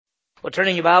Well,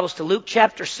 turning your Bibles to Luke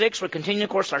chapter 6, we're continuing,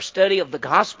 of course, our study of the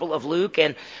Gospel of Luke,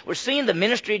 and we're seeing the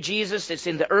ministry of Jesus. It's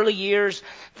in the early years.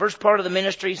 First part of the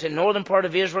ministry, he's in northern part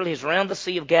of Israel. He's around the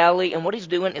Sea of Galilee, and what he's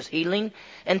doing is healing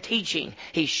and teaching.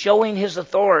 He's showing his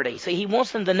authority. See, he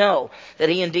wants them to know that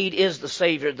he indeed is the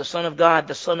Savior, the Son of God,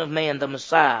 the Son of Man, the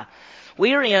Messiah.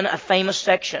 We are in a famous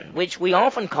section, which we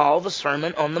often call the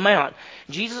Sermon on the Mount.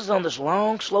 Jesus is on this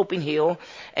long sloping hill,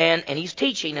 and he's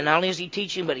teaching. And not only is he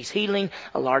teaching, but he's healing.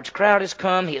 A large crowd has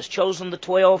come. He has chosen the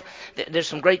 12. There's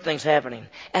some great things happening.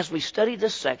 As we study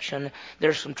this section,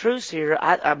 there's some truths here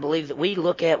I believe that we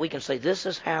look at. We can say this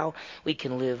is how we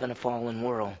can live in a fallen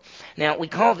world. Now, we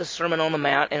call this Sermon on the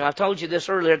Mount, and I told you this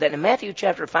earlier, that in Matthew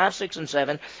chapter 5, 6, and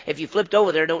 7, if you flipped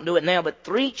over there, don't do it now, but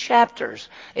 3 chapters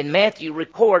in Matthew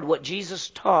record what Jesus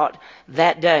taught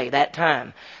that day, that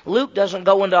time. Luke doesn't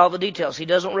go into all the details. He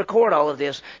doesn't record all of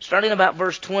this. Starting about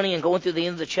verse 20 and going through the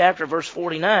end of the chapter, verse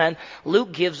 49,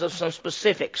 Luke gives us some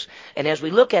specifics. And as we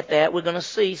look at that, we're going to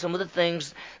see some of the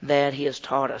things that he has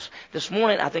taught us. This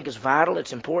morning, I think, is vital.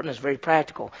 It's important. It's very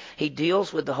practical. He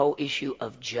deals with the whole issue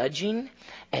of judging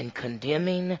and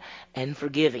condemning and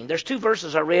forgiving. There's 2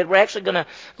 verses I read. We're actually going to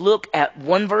look at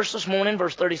one verse this morning,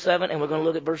 verse 37, and we're going to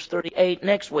look at verse 38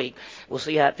 next week. We'll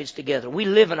see how it fits together. We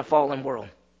live in a fallen world.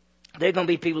 There are going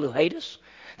to be people who hate us.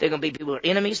 There are going to be people who are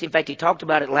enemies. In fact, he talked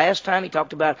about it last time. He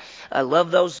talked about love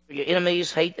those your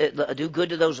enemies, do good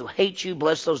to those who hate you,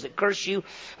 bless those that curse you.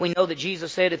 We know that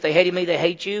Jesus said, if they hated me, they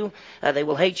hate you. They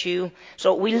will hate you.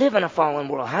 So we live in a fallen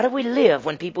world. How do we live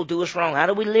when people do us wrong? How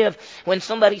do we live when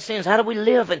somebody sins? How do we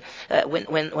live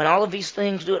when all of these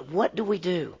things do it? What do we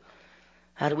do?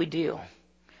 How do we deal?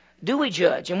 Do we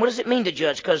judge? And what does it mean to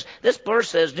judge? Because this verse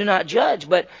says, do not judge.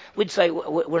 But we'd say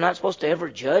we're not supposed to ever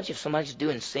judge if somebody's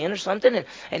doing sin or something.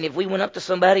 And if we went up to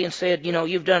somebody and said,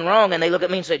 you've done wrong, and they look at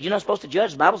me and said, you're not supposed to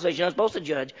judge. The Bible says you're not supposed to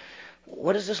judge.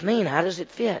 What does this mean? How does it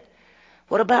fit?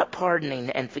 What about pardoning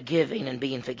and forgiving and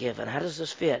being forgiven? How does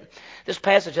this fit? This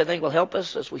passage, I think, will help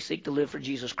us as we seek to live for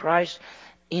Jesus Christ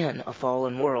in a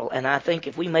fallen world. And I think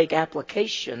if we make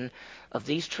application of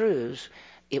these truths,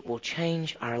 it will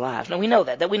change our lives. Now, we know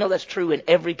that we know that's true in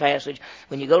every passage.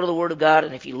 When you go to the Word of God,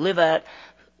 and if you live out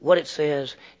what it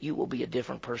says, you will be a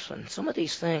different person. Some of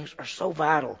these things are so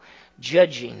vital.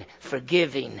 Judging,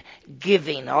 forgiving,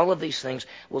 giving, all of these things,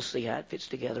 we'll see how it fits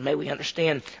together. May we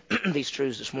understand these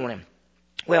truths this morning.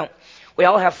 Well, we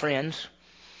all have friends,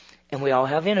 and we all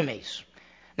have enemies.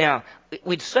 Now,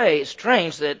 we'd say it's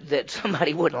strange that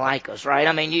somebody wouldn't like us, right?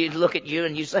 I mean, you look at you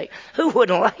and you say, who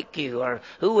wouldn't like you or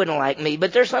who wouldn't like me?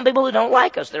 But there's some people who don't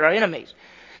like us. They're our enemies.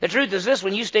 The truth is this: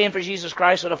 when you stand for Jesus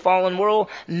Christ in a fallen world,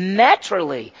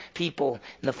 naturally people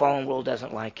in the fallen world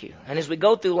doesn't like you. And as we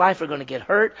go through life, we're going to get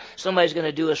hurt. Somebody's going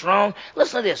to do us wrong.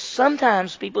 Listen to this.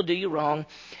 Sometimes people do you wrong,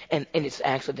 and it's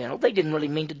accidental. They didn't really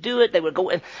mean to do it. They would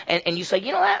go and you say,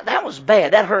 that was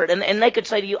bad. That hurt. And they could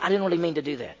say to you, I didn't really mean to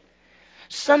do that.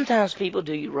 Sometimes people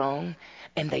do you wrong,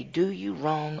 and they do you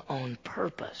wrong on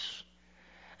purpose.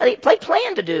 They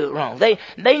planned to do it wrong. They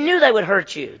knew they would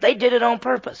hurt you. They did it on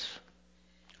purpose.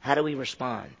 How do we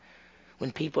respond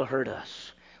when people hurt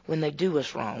us, when they do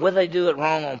us wrong? Whether they do it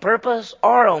wrong on purpose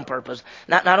or on purpose,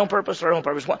 not on purpose or on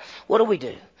purpose. What do we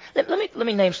do? Let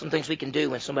me name some things we can do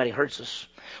when somebody hurts us.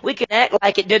 We can act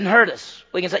like it didn't hurt us.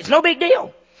 We can say, it's no big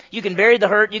deal. You can bury the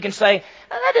hurt. You can say,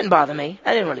 that didn't bother me.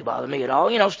 That didn't really bother me at all.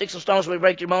 Sticks and stones will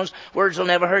break your bones. Words will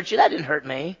never hurt you. That didn't hurt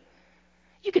me.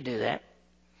 You could do that.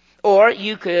 Or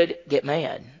you could get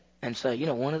mad and say,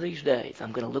 one of these days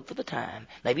I'm going to look for the time.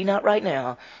 Maybe not right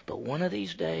now, but one of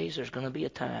these days there's going to be a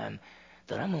time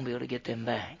that I'm going to be able to get them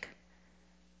back.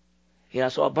 I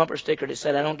saw a bumper sticker that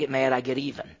said, I don't get mad, I get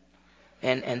even.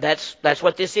 And that's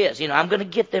what this is. I'm going to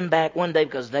get them back one day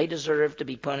because they deserve to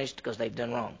be punished because they've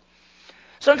done wrong.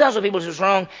 Sometimes when people do us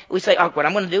wrong, we say, what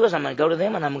I'm going to do is I'm going to go to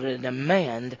them and I'm going to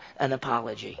demand an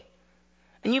apology.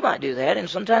 And you might do that. And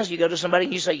sometimes you go to somebody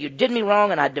and you say, you did me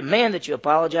wrong and I demand that you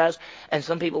apologize. And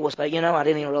some people will say, I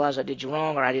didn't even realize I did you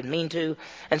wrong, or I didn't mean to.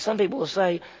 And some people will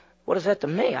say, what is that to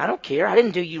me? I don't care. I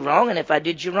didn't do you wrong. And if I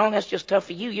did you wrong, that's just tough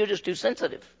for you. You're just too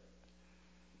sensitive.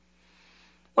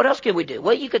 What else could we do?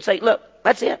 Well, you could say, look,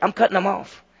 that's it. I'm cutting them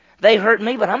off. They hurt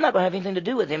me, but I'm not going to have anything to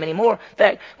do with them anymore. In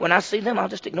fact, when I see them, I'll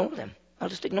just ignore them. I'll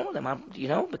just ignore them,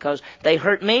 because they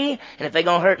hurt me, and if they're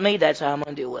going to hurt me, that's how I'm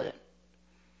going to deal with it.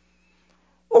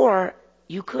 Or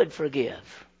you could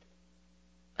forgive.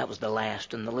 That was the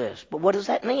last in the list. But what does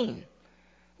that mean?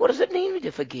 What does it mean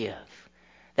to forgive?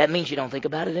 That means you don't think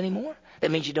about it anymore? That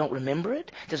means you don't remember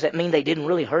it? Does that mean they didn't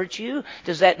really hurt you?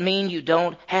 Does that mean you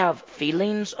don't have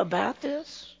feelings about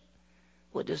this?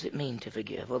 What does it mean to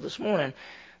forgive? Well, this morning,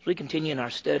 as we continue in our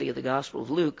study of the Gospel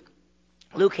of Luke,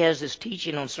 Luke has this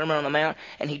teaching on Sermon on the Mount,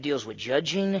 and he deals with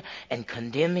judging and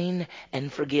condemning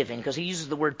and forgiving, because he uses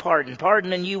the word pardon.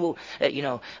 Pardon and you will,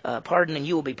 pardon and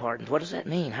you will be pardoned. What does that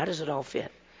mean? How does it all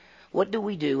fit? What do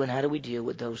we do and how do we deal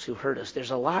with those who hurt us?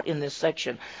 There's a lot in this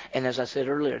section. And as I said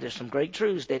earlier, there's some great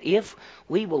truths that if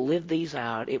we will live these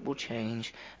out, it will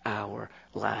change our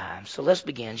lives. So let's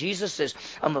begin. Jesus is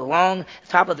on the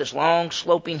top of this long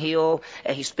sloping hill,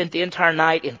 and he spent the entire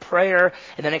night in prayer.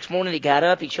 And the next morning he got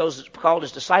up, called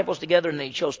his disciples together, and then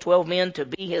he chose 12 men to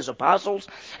be his apostles.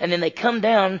 And then they come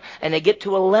down and they get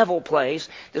to a level place.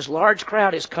 This large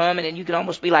crowd has come, and you can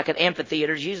almost be like an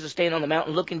amphitheater. Jesus is standing on the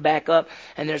mountain looking back up,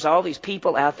 and there's all these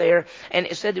people out there. And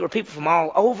it said there were people from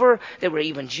all over. There were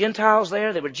even Gentiles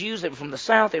there. There were Jews. They were from the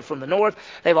south. They were from the north.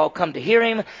 They've all come to hear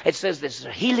him. It says this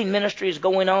healing ministry is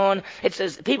going on. It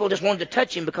says people just wanted to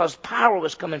touch him because power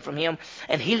was coming from him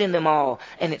and healing them all.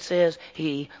 And it says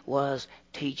he was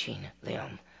teaching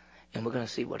them. And we're going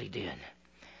to see what he did.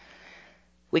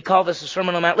 We call this the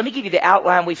Sermon on the Mount. Let me give you the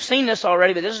outline. We've seen this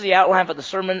already, but this is the outline for the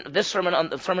sermon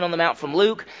on the Mount from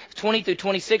Luke 20 through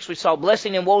 26. We saw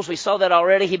blessing and woes. We saw that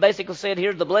already. He basically said,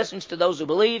 here's the blessings to those who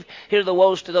believe. Here are the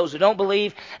woes to those who don't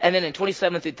believe. And then in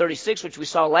 27 through 36, which we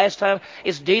saw last time,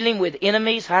 is dealing with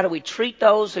enemies. How do we treat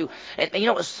those who, and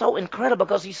it was so incredible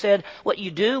because he said, what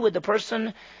you do with the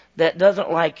person that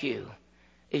doesn't like you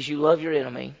is you love your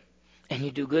enemy and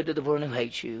you do good to the one who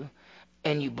hates you.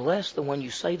 And you bless the one,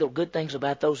 you say the good things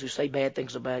about those who say bad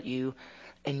things about you,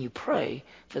 and you pray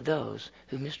for those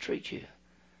who mistreat you.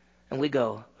 And we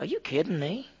go, are you kidding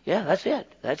me? Yeah, that's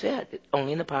it. That's it.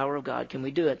 Only in the power of God can we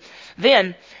do it.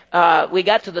 Then we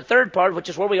got to the third part, which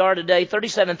is where we are today,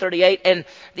 37, 38. And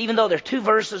even though there's two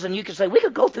verses, and you could say, we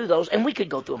could go through those, and we could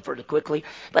go through them pretty quickly.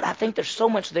 But I think there's so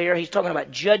much there. He's talking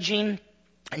about judging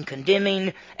and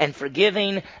condemning and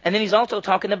forgiving. And then he's also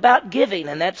talking about giving,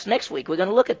 and that's next week. We're going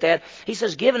to look at that. He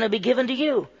says, give and it'll be given to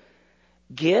you.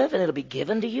 Give and it'll be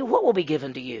given to you. What will be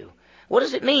given to you? What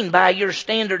does it mean by your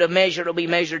standard of measure will be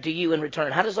measured to you in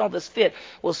return? How does all this fit?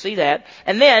 We'll see that.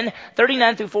 And then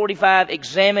 39 through 45,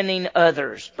 examining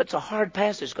others. But it's a hard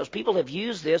passage because people have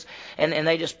used this and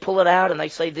they just pull it out and they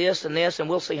say this, and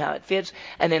we'll see how it fits.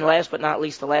 And then last but not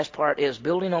least, the last part is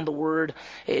building on the Word.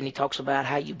 And he talks about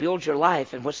how you build your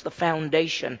life and what's the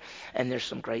foundation. And there's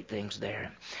some great things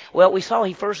there. Well, we saw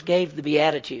he first gave the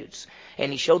Beatitudes.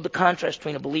 And he showed the contrast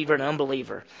between a believer and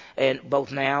unbeliever, and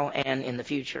both now and in the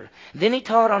future. Then he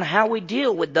taught on how we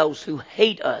deal with those who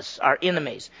hate us, our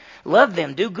enemies. Love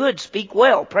them, do good, speak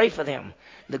well, pray for them.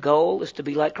 The goal is to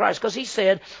be like Christ. Because he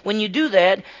said, when you do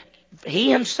that,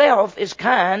 he himself is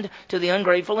kind to the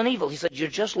ungrateful and evil. He said, you're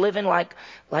just living like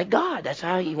God. That's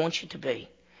how he wants you to be.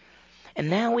 And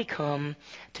now we come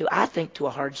to, I think, to a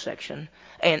hard section.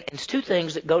 And it's two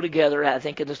things that go together, I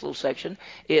think, in this little section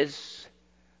is...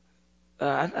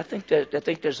 I think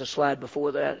there's a slide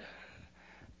before that.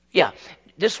 Yeah.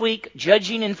 This week,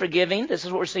 judging and forgiving. This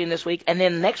is what we're seeing this week. And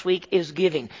then next week is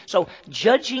giving. So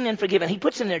judging and forgiving. He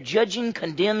puts in there judging,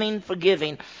 condemning,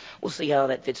 forgiving. We'll see how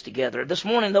that fits together. This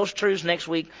morning, those truths. Next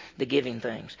week, the giving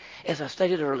things. As I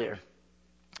stated earlier,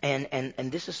 and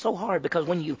this is so hard because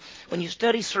when you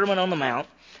study Sermon on the Mount,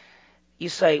 you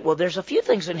say, well, there's a few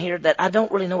things in here that I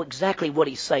don't really know exactly what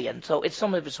he's saying. So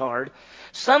some of it's hard.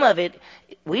 Some of it,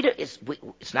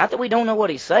 it's not that we don't know what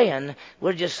he's saying.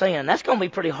 We're just saying that's going to be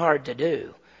pretty hard to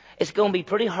do. It's going to be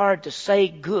pretty hard to say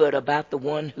good about the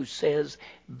one who says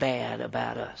bad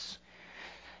about us.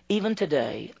 Even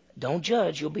today, don't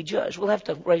judge, you'll be judged. We'll have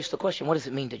to raise the question, what does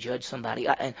it mean to judge somebody?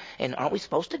 And aren't we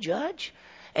supposed to judge?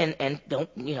 And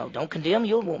don't condemn,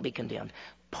 you won't be condemned.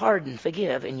 Pardon,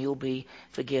 forgive, and you'll be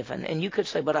forgiven. And you could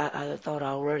say, but I thought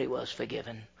I already was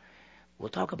forgiven. We'll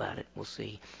talk about it. We'll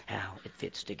see how it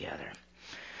fits together.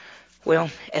 Well,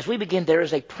 as we begin, there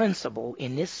is a principle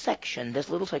in this section, this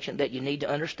little section, that you need to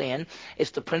understand.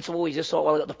 It's the principle we just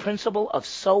saw, the principle of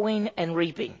sowing and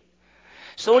reaping.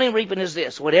 Sowing and reaping is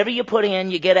this. Whatever you put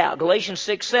in, you get out. Galatians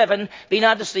 6:7, be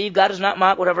not deceived. God is not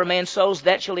mocked. Whatever a man sows,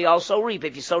 that shall he also reap.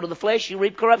 If you sow to the flesh, you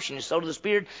reap corruption. You sow to the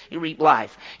Spirit, you reap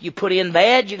life. You put in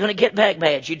bad, you're going to get back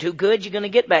bad. You do good, you're going to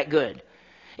get back good.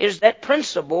 It's that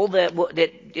principle that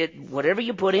whatever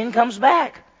you put in comes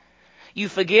back. You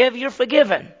forgive, you're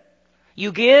forgiven.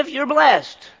 You give, you're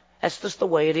blessed. That's just the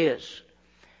way it is.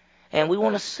 And we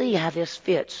want to see how this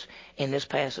fits in this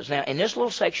passage. Now, in this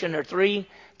little section, there are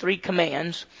three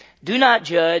commands. Do not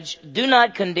judge, do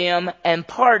not condemn, and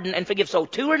pardon and forgive. So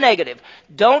 2 are negative.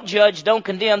 Don't judge, don't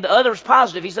condemn. The other is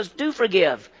positive. He says, do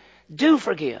forgive. Do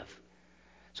forgive.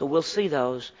 So we'll see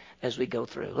those as we go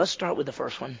through. Let's start with the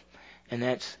first one, and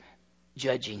that's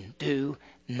judging. Do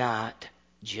not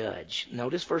judge.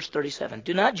 Notice verse 37.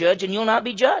 Do not judge, and you'll not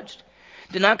be judged.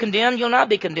 Do not condemn, you'll not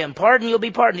be condemned. Pardon, you'll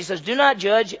be pardoned. He says, do not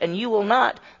judge, and you will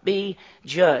not be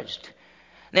judged.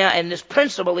 Now, and this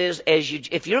principle is,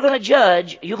 if you're going to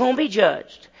judge, you're going to be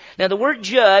judged. Now, the word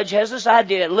judge has this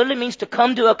idea. It literally means to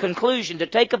come to a conclusion, to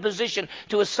take a position,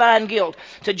 to assign guilt.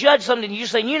 To judge something, you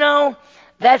say,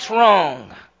 that's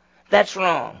wrong. That's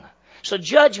wrong. So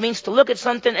judge means to look at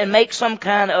something and make some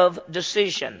kind of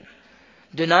decision.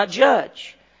 Do not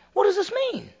judge. What does this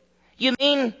mean? You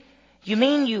mean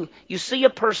you see a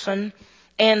person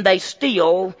and they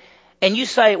steal, and you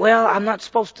say, well, I'm not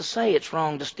supposed to say it's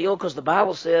wrong to steal because the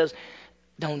Bible says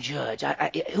don't judge.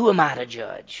 Who am I to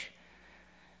judge?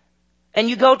 And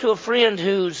you go to a friend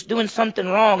who's doing something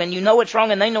wrong, and you know it's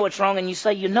wrong, and they know it's wrong, and you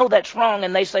say, that's wrong,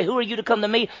 and they say, who are you to come to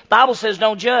me? Bible says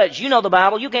don't judge. You know the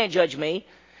Bible. You can't judge me.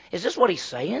 Is this what he's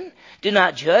saying? Do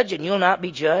not judge, and you'll not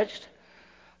be judged.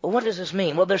 Well, what does this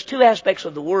mean? Well, there's two aspects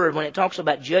of the word when it talks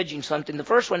about judging something. The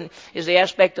first one is the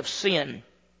aspect of sin.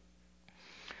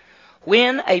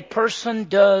 When a person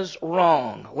does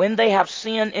wrong, when they have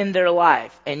sin in their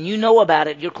life, and you know about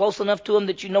it, you're close enough to them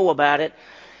that you know about it,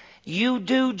 you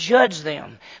do judge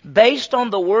them. Based on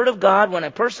the Word of God, when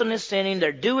a person is sinning,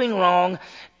 they're doing wrong,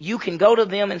 you can go to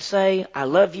them and say, I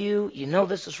love you, you know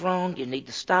this is wrong, you need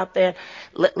to stop that.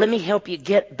 Let me help you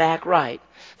get back right.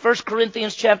 1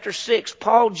 Corinthians chapter 6,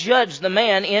 Paul judged the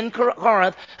man in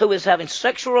Corinth who was having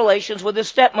sexual relations with his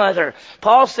stepmother.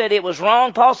 Paul said it was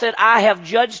wrong. Paul said, I have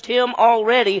judged him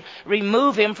already.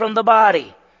 Remove him from the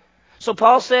body. So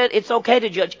Paul said it's okay to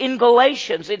judge. In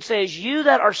Galatians, it says, you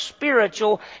that are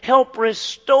spiritual, help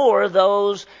restore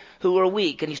those who are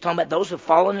weak. And he's talking about those who have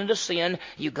fallen into sin.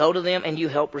 You go to them and you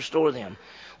help restore them.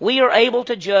 We are able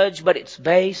to judge, but it's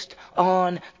based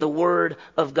on the Word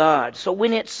of God. So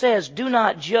when it says, do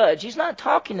not judge, he's not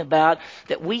talking about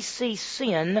that we see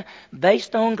sin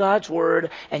based on God's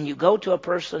Word, and you go to a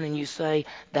person and you say,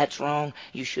 that's wrong,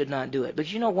 you should not do it.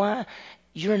 But you know why?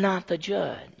 You're not the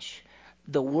judge.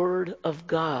 The Word of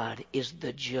God is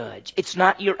the judge. It's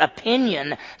not your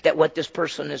opinion that what this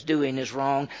person is doing is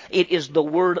wrong. It is the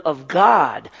Word of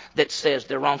God that says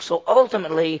they're wrong. So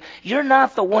ultimately, you're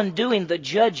not the one doing the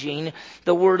judging.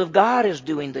 The Word of God is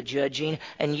doing the judging,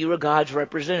 and you are God's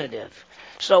representative.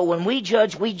 So when we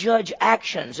judge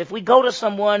actions. If we go to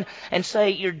someone and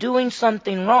say, you're doing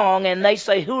something wrong, and they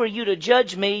say, who are you to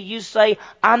judge me? You say,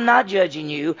 I'm not judging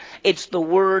you. It's the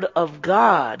Word of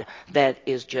God that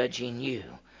is judging you.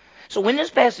 So when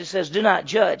this passage says, do not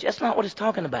judge, that's not what it's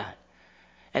talking about.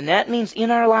 And that means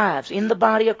in our lives, in the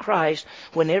body of Christ,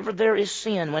 whenever there is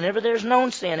sin, whenever there's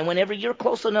known sin, and whenever you're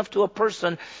close enough to a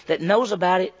person that knows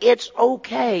about it, it's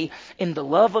okay in the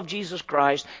love of Jesus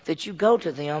Christ that you go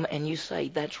to them and you say,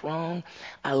 that's wrong,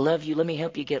 I love you, let me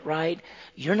help you get right.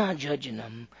 You're not judging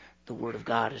them. The Word of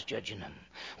God is judging them.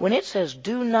 When it says,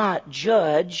 do not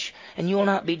judge, and you will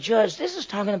not be judged, this is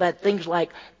talking about things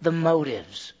like the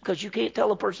motives, because you can't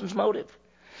tell a person's motive.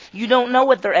 You don't know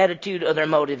what their attitude or their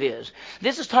motive is.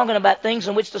 This is talking about things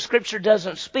in which the Scripture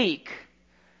doesn't speak.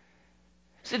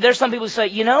 See, there's some people who say,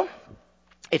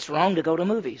 it's wrong to go to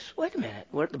movies. Wait a minute.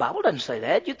 The Bible doesn't say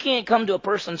that. You can't come to a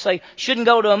person and say, shouldn't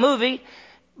go to a movie.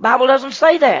 The Bible doesn't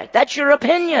say that. That's your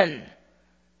opinion.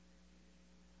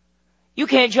 You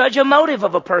can't judge a motive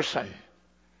of a person.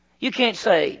 You can't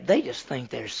say, they just think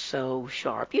they're so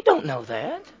sharp. You don't know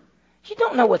that. You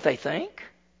don't know what they think.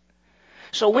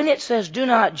 So when it says, do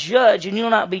not judge and you'll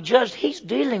not be judged, he's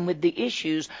dealing with the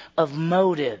issues of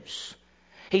motives.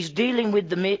 He's dealing with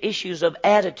the issues of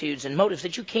attitudes and motives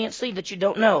that you can't see, that you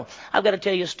don't know. I've got to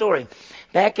tell you a story.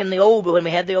 Back in when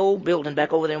we had the old building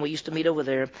back over there, and we used to meet over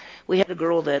there, we had a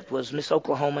girl that was Miss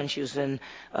Oklahoma, and she was in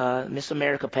Miss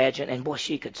America pageant, and boy,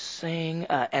 she could sing,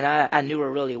 and I knew her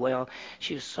really well.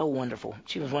 She was so wonderful.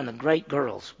 She was one of the great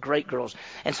girls.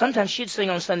 And sometimes she'd sing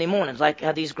on Sunday mornings, like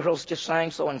how these girls just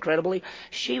sang so incredibly.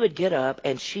 She would get up,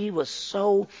 and she was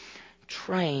so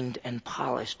trained and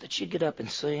polished that she'd get up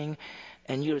and sing.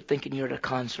 And you're thinking you're at a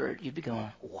concert. You'd be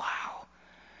going, wow.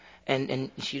 And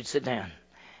she'd sit down.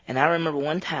 And I remember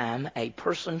one time a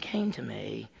person came to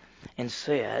me and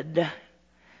said,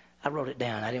 I wrote it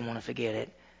down. I didn't want to forget it.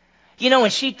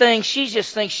 And she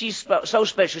just thinks she's so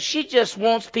special. She just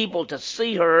wants people to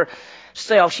see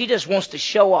herself. She just wants to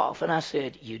show off. And I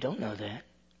said, you don't know that.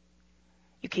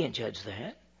 You can't judge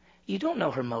that. You don't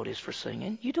know her motives for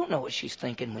singing. You don't know what she's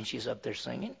thinking when she's up there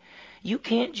singing. You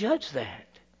can't judge that.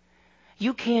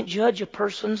 You can't judge a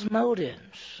person's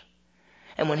motives.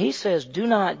 And when he says, do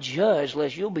not judge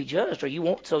lest you'll be judged, or you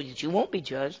won't, so that you won't be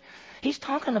judged, he's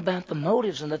talking about the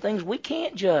motives and the things we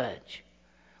can't judge.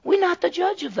 We're not the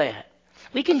judge of that.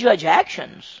 We can judge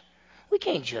actions. We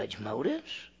can't judge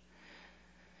motives.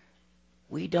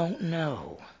 We don't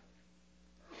know.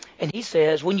 And he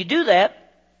says, when you do that,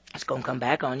 it's going to come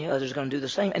back on you. Others are going to do the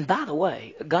same. And by the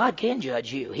way, God can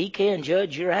judge you. He can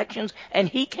judge your actions, and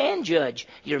He can judge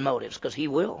your motives, because He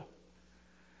will.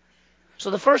 So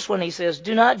the first one, he says,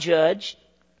 do not judge.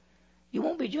 You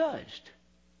won't be judged.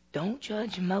 Don't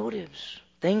judge motives,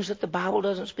 things that the Bible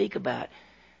doesn't speak about.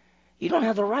 You don't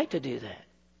have the right to do that.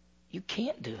 You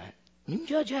can't do it. You can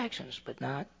judge actions, but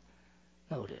not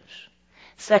motives.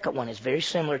 Second one is very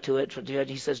similar to it.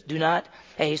 He says, do not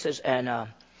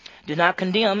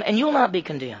condemn, and you'll not be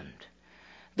condemned.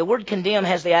 The word condemn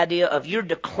has the idea of you're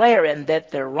declaring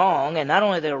that they're wrong, and not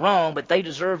only they're wrong, but they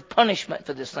deserve punishment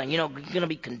for this thing. You're going to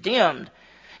be condemned.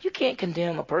 You can't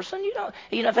condemn a person.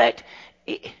 In fact,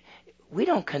 we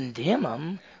don't condemn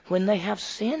them when they have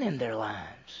sin in their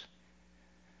lives.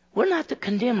 We're not the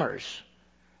condemners.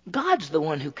 God's the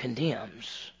one who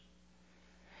condemns.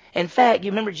 In fact,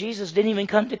 you remember Jesus didn't even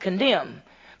come to condemn.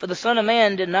 For the Son of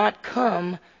Man did not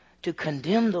come to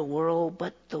condemn the world,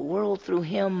 but the world through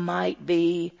Him might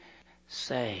be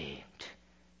saved.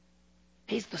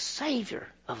 He's the Savior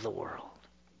of the world.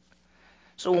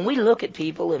 So when we look at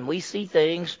people and we see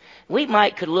things, we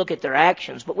could look at their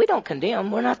actions, but we don't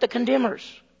condemn. We're not the condemners.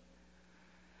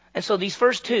 And so these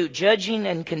first two, judging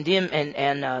and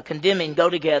condemning, go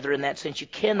together in that sense. You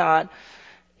cannot,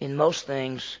 in most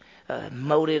things,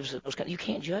 motives, you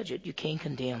can't judge it. You can't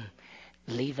condemn.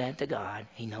 Leave that to God.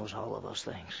 He knows all of those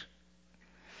things.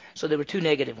 So there were two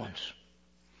negative ones.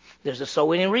 There's a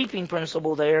sowing and reaping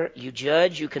principle there. You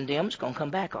judge, you condemn, it's going to come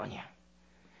back on you.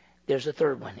 There's a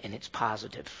third one, and it's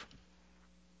positive.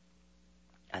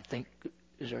 I think,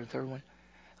 is there a third one?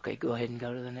 Okay, go ahead and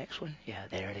go to the next one. Yeah,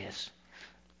 there it is.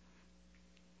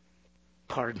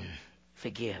 Pardon,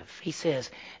 forgive. He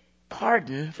says,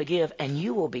 pardon, forgive, and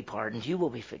you will be pardoned. You will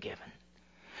be forgiven.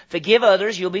 Forgive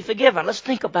others, you'll be forgiven. Let's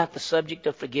think about the subject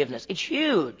of forgiveness. It's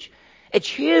huge. It's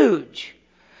huge.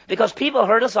 Because people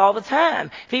hurt us all the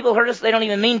time. People hurt us, they don't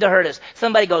even mean to hurt us.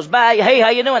 Somebody goes by, hey, how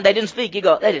you doing? They didn't speak. You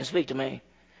go, they didn't speak to me.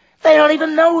 They don't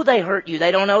even know they hurt you.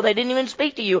 They don't know they didn't even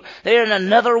speak to you. They're in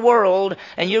another world,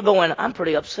 and you're going, I'm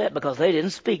pretty upset because they didn't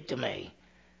speak to me.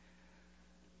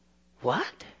 What?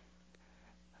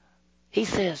 He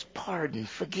says, pardon,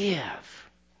 forgive.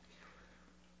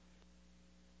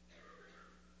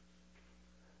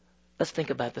 Let's think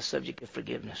about the subject of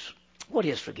forgiveness. What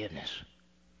is forgiveness?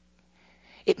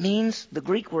 It means, the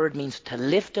Greek word means to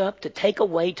lift up, to take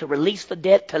away, to release the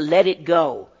debt, to let it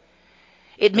go.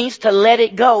 It means to let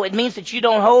it go. It means that you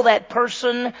don't hold that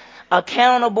person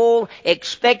accountable,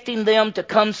 expecting them to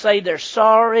come say they're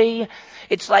sorry.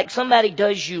 It's like somebody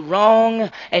does you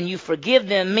wrong and you forgive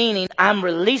them, meaning I'm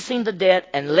releasing the debt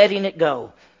and letting it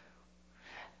go.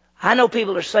 I know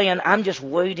people are saying, I'm just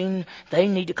waiting. They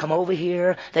need to come over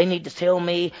here. They need to tell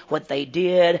me what they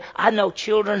did. I know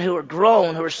children who are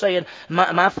grown who are saying,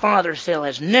 my father still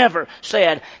has never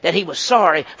said that he was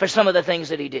sorry for some of the things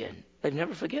that he did. They've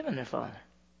never forgiven their father.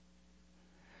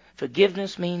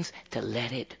 Forgiveness means to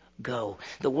let it go.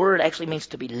 The word actually means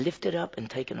to be lifted up and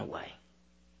taken away.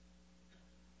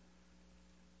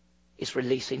 It's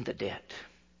releasing the debt.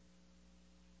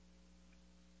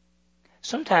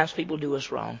 Sometimes people do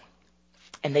us wrong.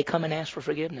 And they come and ask for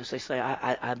forgiveness. They say,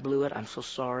 I blew it. I'm so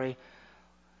sorry.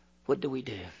 What do?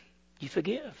 You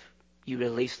forgive. You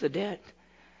release the debt.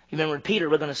 You remember Peter,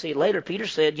 we're going to see it later. Peter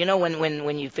said,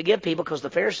 when you forgive people, because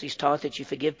the Pharisees taught that you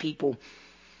forgive people,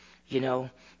 a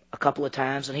couple of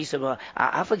times. And he said, well,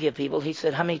 I forgive people. He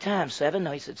said, how many times? 7?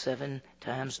 No, he said 7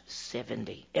 times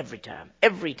 70. Every time.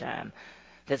 Every time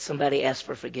that somebody asks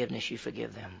for forgiveness, you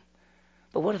forgive them.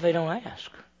 But what if they don't ask?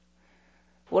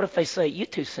 What if they say, you're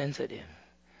too sensitive?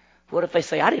 What if they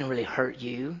say, I didn't really hurt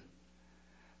you?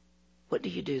 What do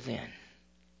you do then?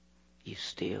 You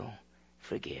still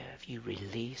forgive. You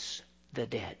release the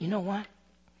debt. You know why?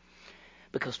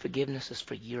 Because forgiveness is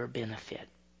for your benefit.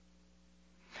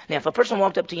 Now, if a person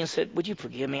walked up to you and said, would you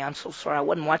forgive me? I'm so sorry. I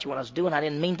wasn't watching what I was doing. I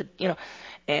didn't mean to,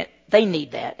 and they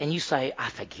need that. And you say, I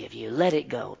forgive you. Let it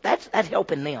go. That's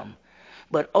helping them.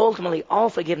 But ultimately, all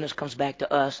forgiveness comes back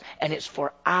to us, and it's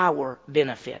for our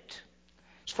benefit.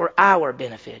 It's for our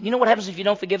benefit. You know what happens if you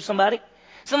don't forgive somebody?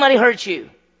 Somebody hurts you,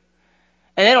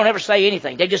 and they don't ever say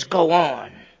anything. They just go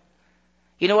on.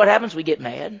 You know what happens? We get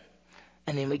mad,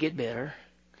 and then we get bitter,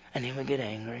 and then we get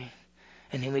angry,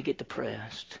 and then we get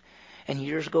depressed. And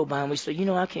years go by, and we say,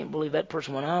 I can't believe that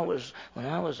person when I was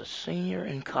a senior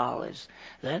in college,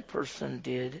 that person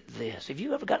did this. Have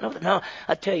you ever gotten over that? No,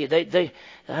 I tell you,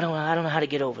 I don't know how to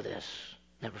get over this.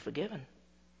 Never forgiven.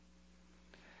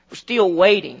 We're still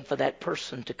waiting for that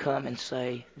person to come and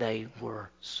say they were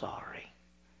sorry.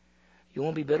 You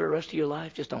want to be bitter the rest of your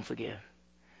life? Just don't forgive.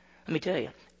 Let me tell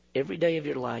you, Every day of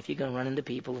your life, you're going to run into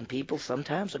people, and people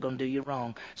sometimes are going to do you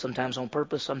wrong. Sometimes on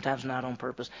purpose, sometimes not on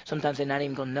purpose. Sometimes they're not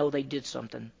even going to know they did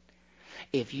something.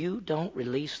 If you don't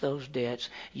release those debts,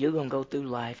 you're going to go through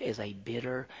life as a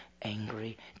bitter,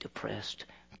 angry, depressed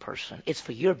person. It's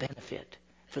for your benefit.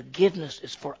 Forgiveness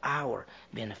is for our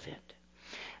benefit.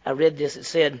 I read this. It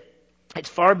said, it's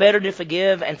far better to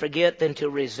forgive and forget than to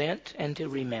resent and to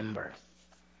remember.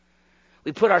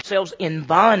 We put ourselves in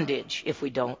bondage if we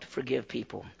don't forgive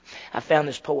people. I found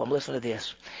this poem. Listen to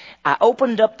this. I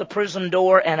opened up the prison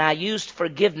door and I used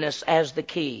forgiveness as the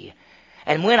key.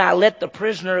 And when I let the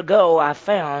prisoner go, I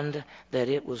found that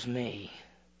it was me.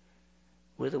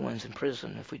 We're the ones in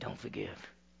prison if we don't forgive.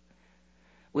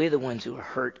 We're the ones who are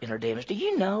hurt and are damaged. Do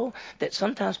you know that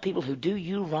sometimes people who do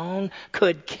you wrong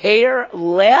could care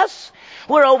less?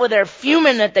 We're over there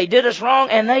fuming that they did us wrong,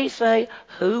 and they say,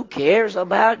 who cares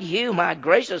about you? My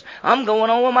gracious, I'm going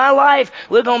on with my life.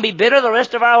 We're going to be bitter the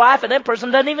rest of our life, and that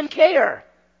person doesn't even care.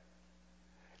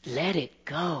 Let it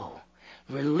go.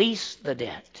 Release the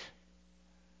debt.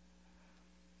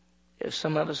 There's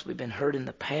some of us, we've been hurt in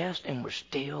the past, and we're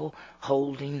still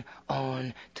holding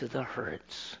on to the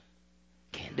hurts.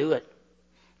 Can't do it.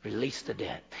 Release the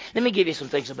debt. Let me give you some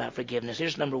things about forgiveness.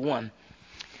 Here's number one.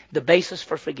 The basis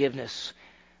for forgiveness.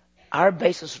 Our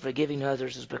basis for forgiving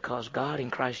others is because God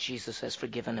in Christ Jesus has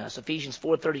forgiven us. Ephesians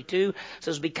 4:32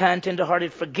 says, be kind,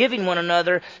 tenderhearted, forgiving one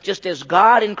another, just as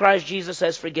God in Christ Jesus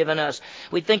has forgiven us.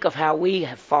 We think of how we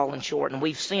have fallen short and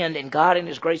we've sinned, and God in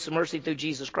His grace and mercy through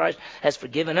Jesus Christ has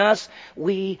forgiven us.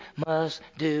 We must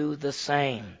do the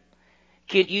same.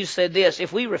 Kent Hughes said this,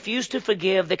 if we refuse to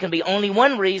forgive, there can be only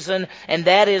one reason, and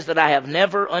that is that I have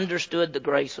never understood the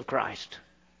grace of Christ.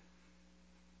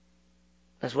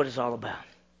 That's what it's all about.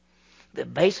 The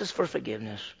basis for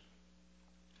forgiveness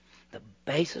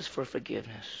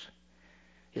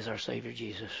is our Savior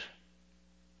Jesus.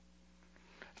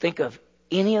 Think of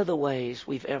any of the ways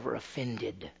we've ever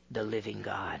offended the living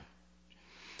God,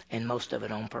 and most of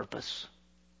it on purpose.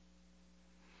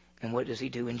 And what does He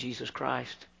do in Jesus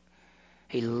Christ?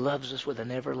 He loves us with an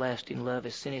everlasting love. He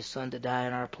sent His Son to die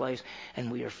in our place,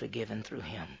 and we are forgiven through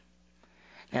Him.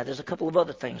 Now, there's a couple of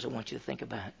other things I want you to think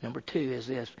about. Number two is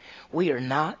this. We are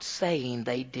not saying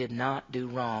they did not do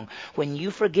wrong. When you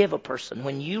forgive a person,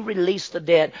 when you release the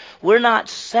debt, we're not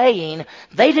saying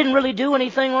they didn't really do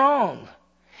anything wrong.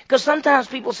 Because sometimes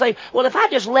people say, well, if I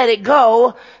just let it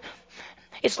go,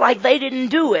 it's like they didn't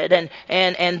do it,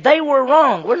 and they were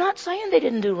wrong. We're not saying they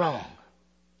didn't do wrong.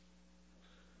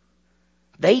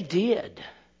 They did.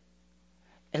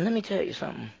 And let me tell you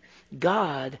something.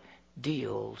 God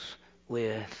deals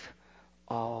with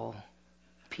all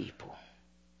people.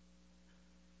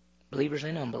 Believers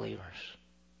and unbelievers.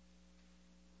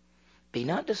 Be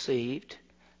not deceived.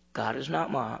 God is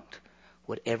not mocked.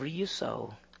 Whatever you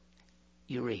sow,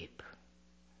 you reap.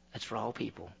 That's for all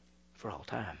people, for all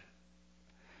time.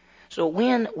 So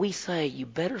when we say you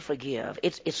better forgive,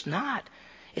 it's not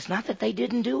that they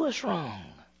didn't do us wrong.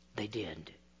 They did.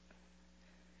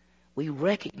 We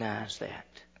recognize that,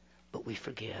 but we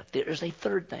forgive. There is a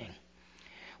third thing.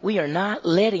 We are not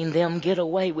letting them get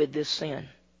away with this sin.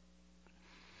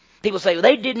 People say, well,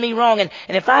 they did me wrong, and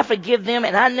if I forgive them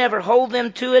and I never hold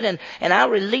them to it, and I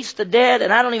release the debt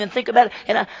and I don't even think about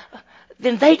it,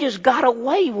 then they just got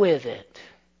away with it.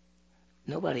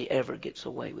 Nobody ever gets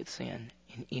away with sin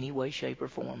in any way, shape, or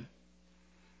form.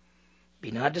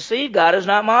 Be not deceived. God is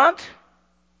not mocked.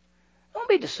 Don't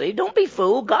be deceived. Don't be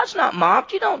fooled. God's not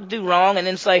mocked. You don't do wrong and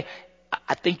then say,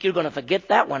 I think you're going to forget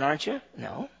that one, aren't you?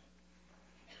 No.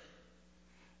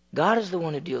 God is the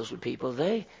one who deals with people.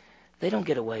 They don't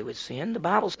get away with sin. The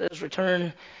Bible says,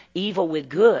 return evil with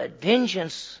good.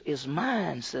 Vengeance is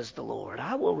mine, says the Lord.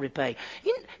 I will repay.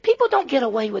 People don't get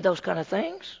away with those kind of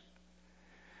things.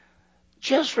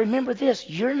 Just remember this.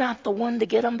 You're not the one to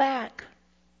get them back.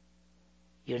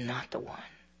 You're not the one.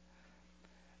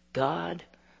 God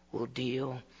will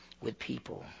deal with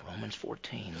people. Romans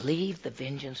 14. Leave the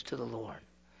vengeance to the Lord.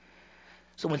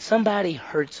 So when somebody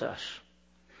hurts us,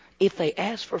 if they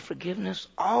ask for forgiveness,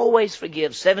 always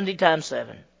forgive 70 times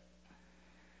 7.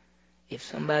 If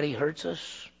somebody hurts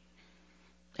us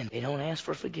and they don't ask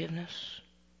for forgiveness,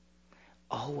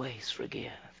 always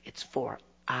forgive. It's for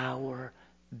our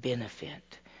benefit.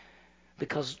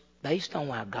 Because based on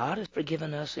why God has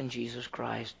forgiven us in Jesus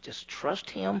Christ, just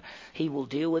trust Him. He will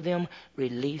deal with them.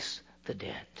 Release the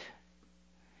debt.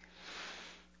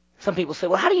 Some people say,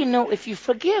 well, how do you know if you've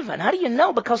forgiven? How do you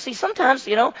know? Because, see, sometimes,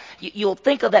 you'll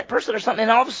think of that person or something,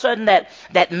 and all of a sudden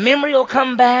that memory will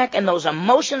come back, and those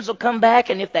emotions will come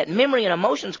back, and if that memory and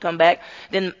emotions come back,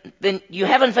 then you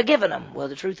haven't forgiven them. Well,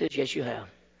 the truth is, yes, you have.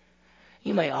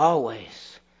 You may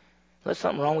always There's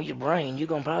something wrong with your brain. You're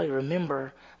going to probably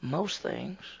remember most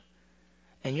things.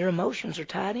 And your emotions are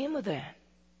tied in with that.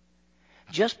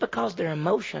 Just because they're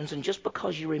emotions and just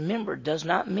because you remember does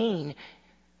not mean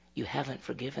you haven't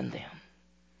forgiven them.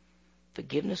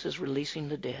 Forgiveness is releasing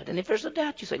the debt. And if there's a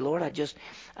doubt, you say, Lord,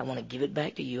 I want to give it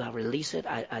back to you. I release it.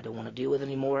 I don't want to deal with it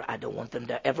anymore. I don't want them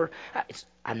to ever,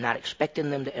 I'm not expecting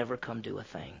them to ever come do a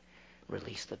thing.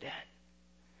 Release the debt.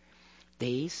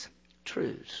 These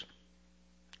truths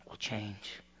will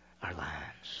change our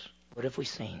lives. What have we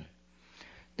seen?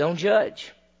 Don't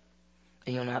judge,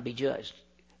 and you'll not be judged.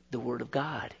 The Word of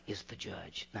God is the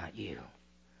judge, not you.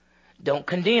 Don't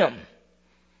condemn,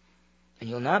 and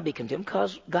you'll not be condemned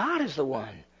because God is the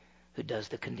one who does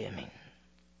the condemning.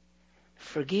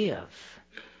 Forgive,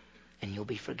 and you'll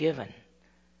be forgiven.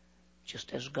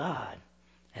 Just as God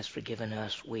has forgiven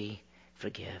us, we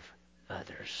forgive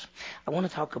others. I want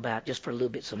to talk about, just for a little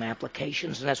bit, some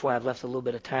applications, and that's why I've left a little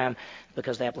bit of time,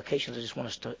 because the applications, I just want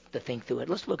us to think through it.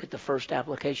 Let's look at the first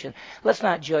application. Let's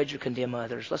not judge or condemn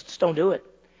others. Let's just don't do it.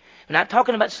 We're not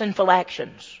talking about sinful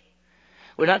actions.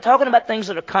 We're not talking about things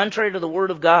that are contrary to the Word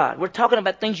of God. We're talking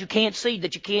about things you can't see,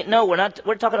 that you can't know.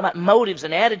 We're talking about motives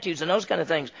and attitudes and those kind of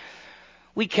things.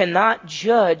 We cannot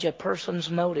judge a person's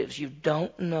motives. You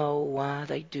don't know why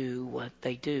they do what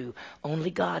they do. Only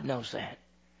God knows that.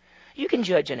 You can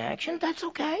judge an action. That's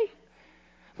okay.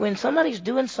 When somebody's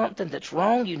doing something that's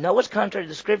wrong, you know it's contrary to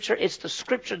the Scripture. It's the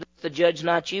Scripture that's the judge,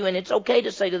 not you. And it's okay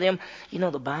to say to them, you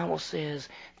know, the Bible says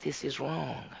this is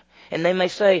wrong. And they may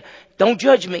say, don't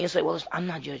judge me. And say, well, I'm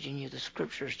not judging you. The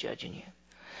Scripture is judging you.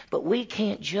 But we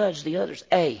can't judge the others.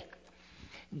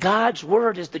 God's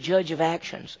Word is the judge of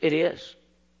actions. It is.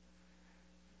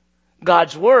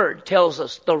 God's Word tells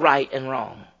us the right and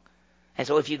wrong. And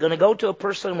so if you're going to go to a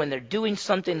person when they're doing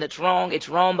something that's wrong, it's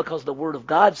wrong because the Word of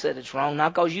God said it's wrong,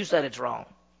 not because you said it's wrong.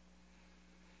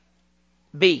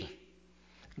 B,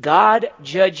 God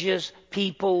judges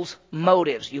people's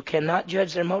motives. You cannot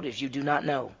judge their motives. You do not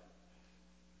know.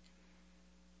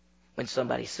 When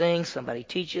somebody sings, somebody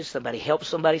teaches, somebody helps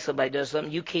somebody does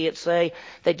something, you can't say,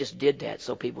 they just did that.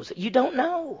 So people say, you don't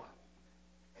know.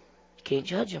 You can't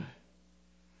judge them.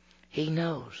 He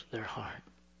knows their heart.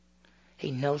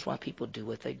 He knows why people do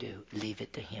what they do. Leave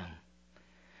it to Him.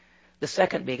 The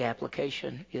second big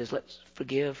application is let's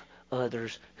forgive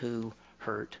others who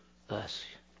hurt us.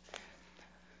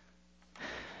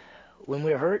 When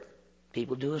we're hurt,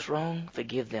 people do us wrong,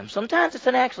 forgive them. Sometimes it's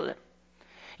an accident.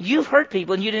 You've hurt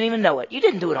people and you didn't even know it. You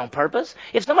didn't do it on purpose.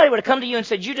 If somebody were to come to you and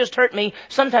said, you just hurt me,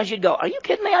 sometimes you'd go, are you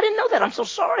kidding me? I didn't know that. I'm so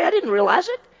sorry. I didn't realize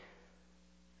it.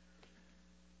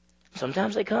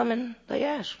 Sometimes they come and they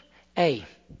ask.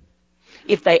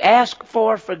 If they ask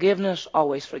for forgiveness,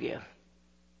 always forgive.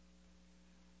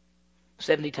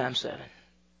 70 times 7.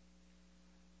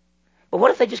 But what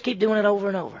if they just keep doing it over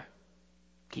and over?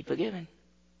 Keep forgiving.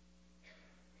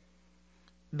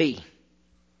 B,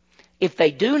 if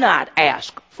they do not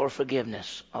ask for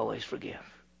forgiveness, always forgive.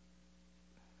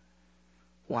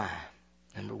 Why?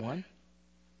 Number one,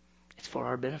 it's for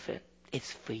our benefit.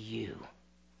 It's for you.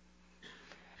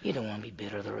 You don't want to be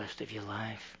bitter the rest of your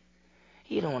life.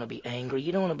 You don't want to be angry.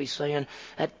 You don't want to be saying,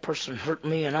 that person hurt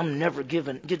me and I'm never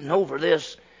getting over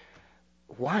this.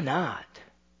 Why not?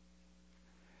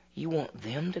 You want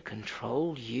them to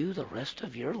control you the rest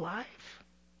of your life?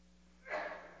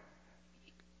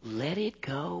 Let it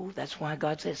go. That's why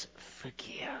God says,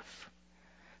 forgive.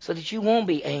 So that you won't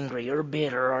be angry or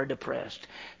bitter or depressed.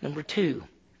 Number two,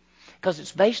 because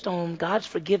it's based on God's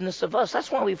forgiveness of us.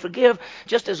 That's why we forgive.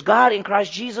 Just as God in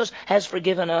Christ Jesus has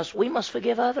forgiven us, we must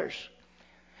forgive others.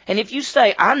 And if you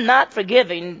say, I'm not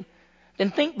forgiving,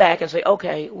 then think back and say,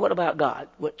 okay, what about God?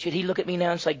 Should He look at me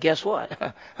now and say, guess what?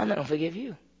 I'm not going to forgive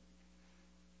you.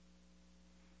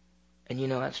 And you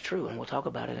know that's true, and we'll talk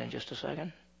about it in just a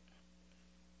second.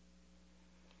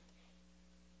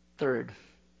 Third,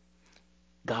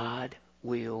 God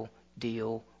will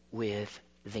deal with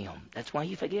them. That's why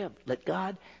you forgive. Let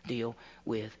God deal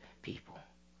with people.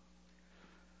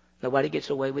 Nobody gets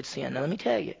away with sin. Now let me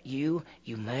tell you,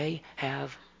 you may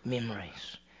have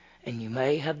memories, and you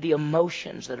may have the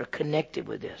emotions that are connected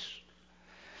with this.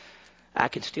 I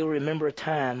can still remember a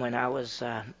time when I was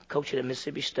coaching at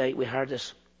Mississippi State.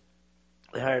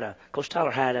 Coach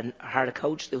Tyler hired a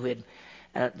coach who had,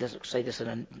 doesn't say this I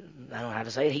don't know how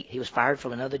to say it. He was fired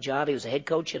from another job. He was a head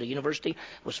coach at a university,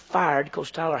 was fired.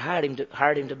 Coach Tyler hired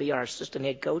him to be our assistant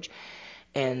head coach.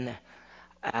 And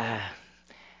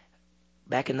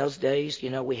back in those days,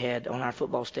 we had on our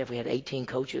football staff, we had 18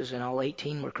 coaches, and all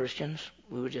 18 were Christians.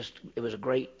 It was a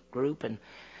great group. And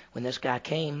when this guy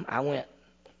came, I went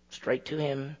straight to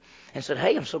him and said,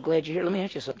 hey, I'm so glad you're here. Let me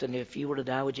ask you something. If you were to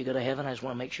die, would you go to heaven? I just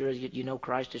want to make sure that you know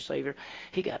Christ as Savior.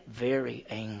 He got very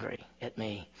angry at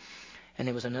me. And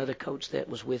there was another coach that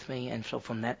was with me. And so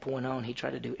from that point on, he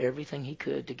tried to do everything he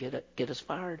could to get us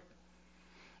fired.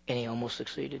 And he almost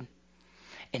succeeded.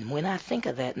 And when I think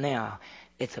of that now,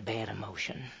 it's a bad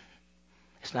emotion.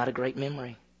 It's not a great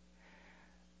memory.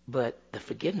 But the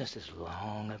forgiveness is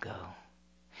long ago.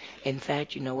 In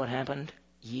fact, you know what happened?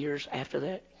 Years after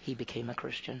that, he became a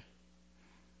Christian.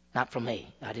 Not from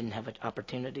me. I didn't have an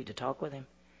opportunity to talk with him.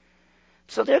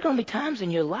 So there are going to be times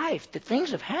in your life that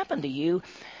things have happened to you,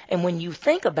 and when you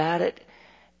think about it,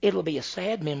 it'll be a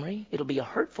sad memory. It'll be a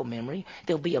hurtful memory.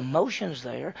 There'll be emotions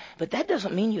there, but that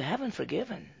doesn't mean you haven't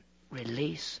forgiven.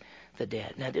 Release the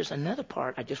debt. Now, there's another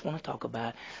part I just want to talk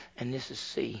about, and this is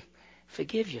C.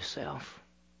 Forgive yourself.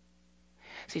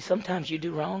 See, sometimes you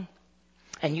do wrong,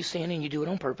 and you sin, and you do it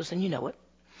on purpose, and you know it.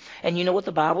 And you know what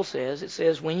the Bible says. It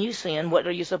says when you sin, what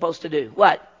are you supposed to do?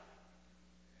 What?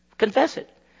 Confess it.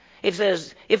 It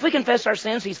says, if we confess our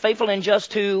sins, he's faithful and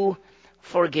just to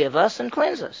forgive us and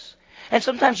cleanse us. And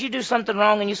sometimes you do something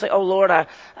wrong and you say, oh, Lord,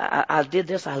 I did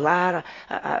this, I lied,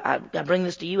 I bring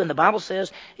this to you. And the Bible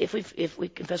says if we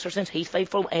confess our sins, he's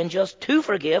faithful and just to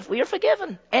forgive. We are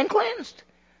forgiven and cleansed.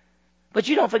 But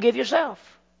you don't forgive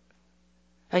yourself.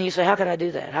 And you say, how could I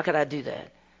do that? How could I do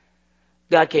that?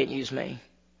 God can't use me.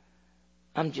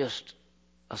 I'm just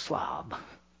a slob.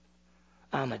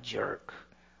 I'm a jerk.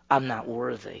 I'm not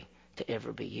worthy to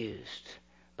ever be used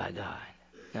by God.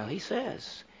 No, he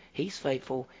says he's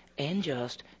faithful and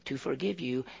just to forgive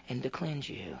you and to cleanse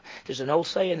you. There's an old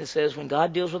saying that says when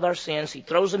God deals with our sins, he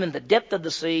throws them in the depth of the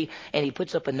sea and he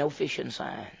puts up a no fishing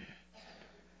sign.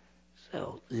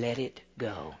 So let it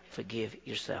go. Forgive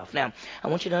yourself. Now, I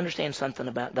want you to understand something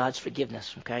about God's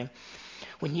forgiveness, okay?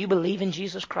 When you believe in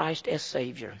Jesus Christ as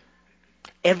Savior,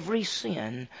 every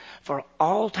sin for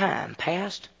all time,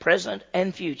 past, present,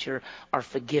 and future, are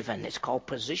forgiven. It's called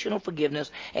positional forgiveness,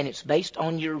 and it's based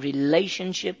on your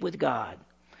relationship with God.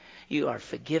 You are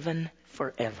forgiven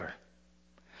forever.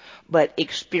 But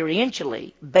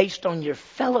experientially, based on your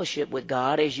fellowship with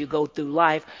God as you go through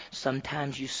life,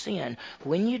 sometimes you sin.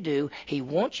 When you do, he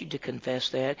wants you to confess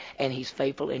that, and he's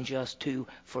faithful and just to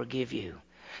forgive you.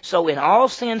 So in all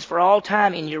sins for all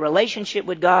time, in your relationship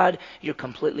with God, you're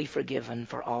completely forgiven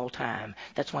for all time.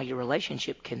 That's why your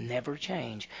relationship can never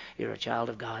change. You're a child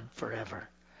of God forever.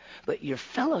 But your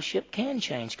fellowship can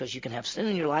change because you can have sin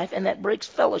in your life, and that breaks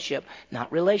fellowship,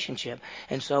 not relationship.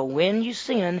 And so when you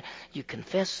sin, you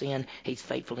confess sin. He's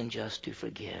faithful and just to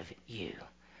forgive you.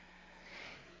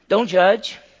 Don't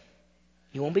judge.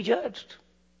 You won't be judged.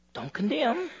 Don't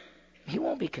condemn. You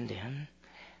won't be condemned.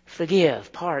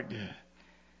 Forgive, pardon,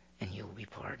 and you will be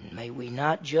pardoned. May we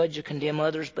not judge or condemn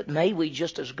others, but may we,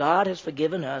 just as God has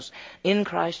forgiven us in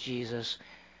Christ Jesus,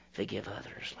 forgive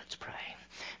others. Let's pray.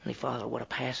 Heavenly Father, what a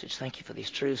passage. Thank you for these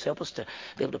truths. Help us to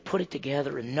be able to put it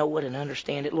together and know it and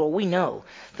understand it. Lord, we know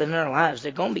that in our lives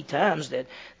there are going to be times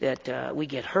that we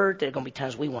get hurt. There are going to be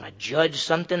times we want to judge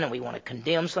something and we want to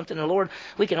condemn something. And Lord,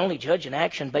 we can only judge an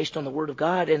action based on the Word of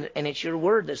God, and it's your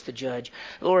Word that's the judge.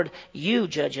 Lord, you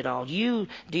judge it all. You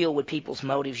deal with people's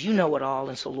motives. You know it all.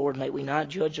 And so, Lord, may we not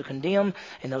judge or condemn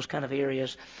in those kind of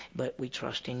areas, but we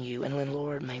trust in you. And then,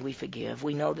 Lord, may we forgive.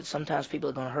 We know that sometimes people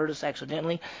are going to hurt us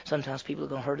accidentally. Sometimes people are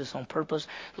going to hurt us on purpose.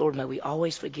 Lord, may we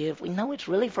always forgive. We know it's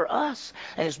really for us,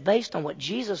 and it's based on what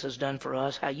Jesus has done for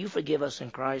us, how you forgive us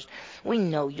in Christ. We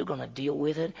know you're going to deal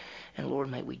with it, and Lord,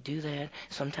 may we do that.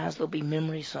 Sometimes there'll be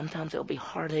memories, sometimes there'll be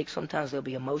heartache, sometimes there'll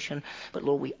be emotion, but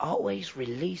Lord, we always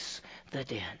release the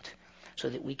debt so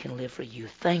that we can live for you.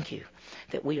 Thank you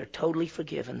that we are totally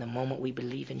forgiven the moment we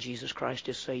believe in Jesus Christ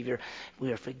as Savior.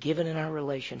 We are forgiven in our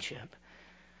relationship.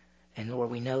 And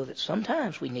Lord, we know that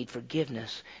sometimes we need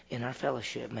forgiveness in our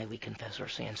fellowship. May we confess our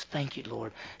sins. Thank you,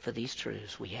 Lord, for these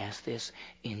truths. We ask this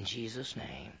in Jesus'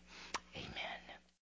 name. Amen.